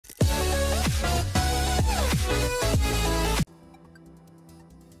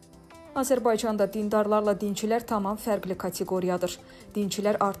Azərbaycanda dindarlarla dinçilər tamam fərqli kateqoriyadır.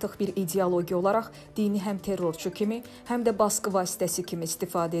 Dinçilər artıq bir ideologiya olaraq dini həm terrorçu kimi, həm də baskı vasitəsi kimi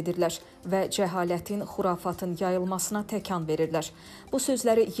istifadə edirlər və cəhalətin, xurafatın yayılmasına təkan verirlər. Bu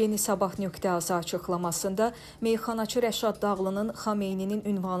sözləri Yeni Sabah.az açıqlamasında meyxanaçı Rəşad Dağlının Xameyninin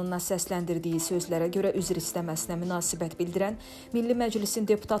ünvanına səsləndirdiyi sözlərə görə üzr istəməsinə münasibət bildirən Milli Məclisin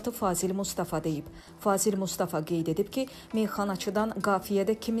deputatı Fazil Mustafa deyib. Fazil Mustafa qeyd edib ki, meyxanaçıdan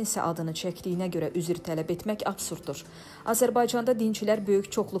qafiyədə kiminsə adını çəkdiyinə görə üzr tələb etmək absurddur. Azərbaycanda dinçilər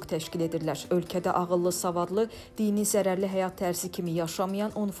böyük çoxluq təşkil edirlər. Ölkədə ağıllı, savadlı, dini zərərli həyat tərzi kimi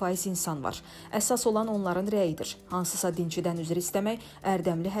yaşamayan 10% insan var. Əsas olan onların rəyidir. Hansısa dincidən üzr istəmək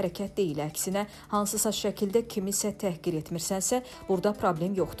ərdəmli hərəkət deyil. Əksinə, hansısa şəkildə kimisə təhqir etmirsənsə, burada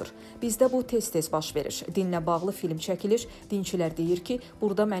problem yoxdur. Bizdə bu tez-tez baş verir. Dinlə bağlı film çəkilir. Dinçilər deyir ki,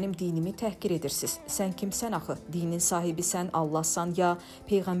 burada mənim dinimi təhqir edirsiniz. Sən kimsən axı? Dinin sahibisən, Allahsan ya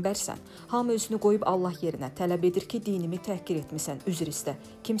Peyğəmbərsən? Hamı özünü qoyub Allah yerinə tələb edir ki, dinimi təhqir etmisən, üzr istə.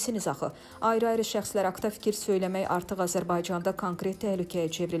 Kimsiniz axı? Ayrı-ayrı şəxslər haqda fikir söyləmək artıq Azərbaycanda konkret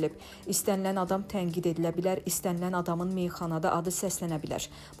təhlükəyə çevrilib. İstənilən adam tənqid edilə bilər, istənilən adamın meyxanada adı səslənə bilər.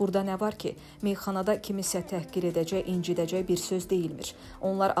 Burada nə var ki, meyxanada kimisə təhqir edəcək, incidəcək bir söz deyilmir.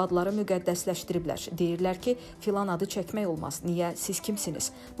 Onlar adları müqəddəsləşdiriblər. Deyirlər ki, filan adı çəkmək olmaz. Niyə? Siz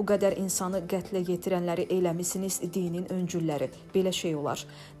kimsiniz? Bu qədər insanı qətlə yetirənləri eləmisiniz, dinin öncülləri. Belə şey olar.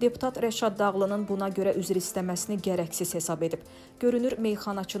 Deputat Rəşad Dağlının buna görə üzr istəməsini gərəksiz hesab edib. Görünür,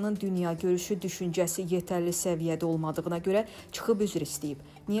 meyxanaçının dünya görüşü, düşüncəsi yetərli səviyyədə olmadığına görə çıxıb üzr istəyib.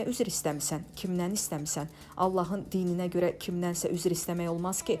 Niyə üzr istəmisən? Kimdən istəmisən? Allahın dininə görə kimdənsə üzr istəmək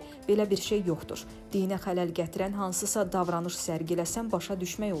olmaz ki, belə bir şey yoxdur. Dinə xələl gətirən hansısa davranış sərgiləsən başa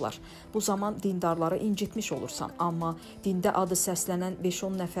düşmək olar. Bu zaman dindarları incitmiş olursan. Amma dində adı səslənən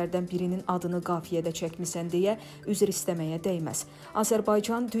 5-10 nəfərdən birinin adını qafiyədə çəkmisən deyə üzr istəməyə dəyməz.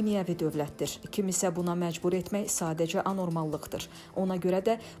 Azərbaycan dünyəvi dövlətdir. Kimisə buna məcbur etmək sadəcə anormallıqdır. Ona görə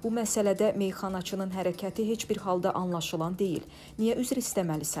də bu məsələdə meyxanaçının hərəkəti heç bir halda anlaşılan deyil. Niyə üzr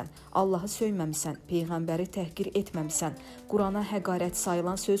istəməlisən? Allahı söyməmisən, Peyğəmbəri təhqir etməmisən, Qurana həqarət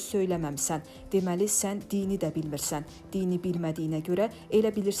sayılan söz söyləməmisən. Deməli, sən dini də bilmirsən. Dini bilmədiyinə görə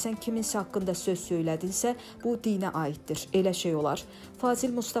elə bilirsən kiminsə haqqında söz söylədinsə, bu dinə aiddir. Elə şey olar.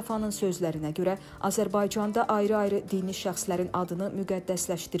 Fazil Mustafanın sözlərinə görə Azərbaycanda ayrı-ayrı dini şəxslərin adını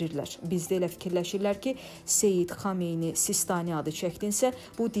müqəddəsləşdirirlər. Bizdə elə fikirləşirlər ki, Seyid, Xameyni, Sistani adı çəkdinsə,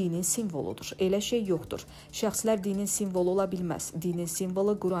 bu dinin simvoludur. Elə şey yoxdur. Şəxslər dinin simvolu ola bilməz. Dinin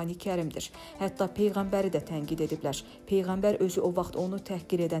simvolu Qurani Kərimdir. Hətta Peyğəmbəri də tənqid ediblər. Peyğəmbər özü o vaxt onu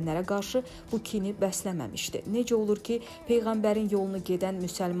təhqir edənlərə qarşı bu kini bəsləməmişdi. Necə olur ki, Peyğəmbərin yolunu gedən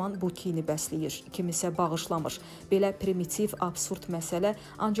müsəlman bu kini bəsləyir, kimisə bağışlamır. Belə primitiv, absurd məsələ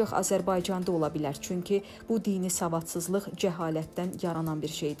ancaq Azərbaycanda ola bilər. Çünki bu dini savadsızlıq cəhalətdən yaranan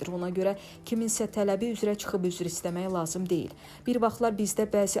bir şeydir. Ona görə kiminsə tələbi üzrə çıxıb üzr istəmək lazım deyil. Bir vaxtlar bizdə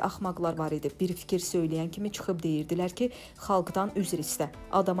bəzi axmaqlar var idi. Bir fikir söyləyən kimi çıxıb deyirdilər ki, xalqdan üzr istə.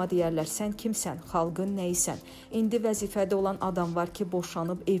 Adama deyərlər, sən kimsən, xalqın nəyisən? İndi vəzifədə olan adam var ki,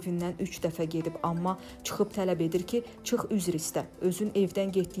 boşanıb evindən 3 dəfə gedib, amma çıxıb tələb edir ki, çıx üzr istə. Özün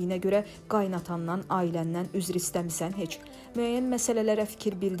evdən getdiyinə görə qaynatandan, ailəndən üzr istəmisən heç. Müəyyən məsələlərə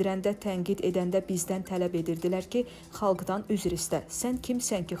fikir bildirəndə, tənqid edəndə bizdən tələb edirdilər ki, xalqdan üzr istə. Sən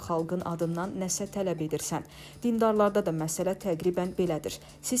kimsən ki, xalqın adından nəsə tələb edirsən? Dindarlarda da məsələ təqribən belədir.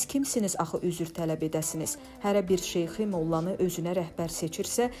 Siz kimsiniz axı üzr tələb edəsiniz? Hərə bir şeyxi, mollanı özünə rəhbər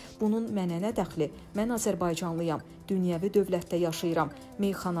seçirsə, bunun mənə nə dəxli? Mən Azərbaycanlıyam, dünyəvi dövlətdə yaşayıram,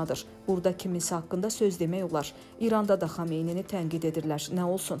 meyxanadır. Burada kiminsə haqqında söz demək olar. İranda da Xameynini tənqid edirlər. Nə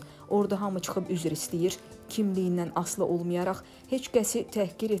olsun? Orada hamı çıxıb üzr istəyir. Kimliyindən asılı olmayaraq heç kəsi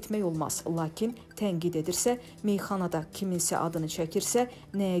təhqir etmək olmaz. Lakin tənqid edirsə, meyxanada kiminsə adını çəkirsə,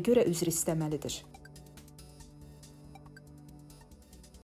 nəyə görə üzr istəməlidir?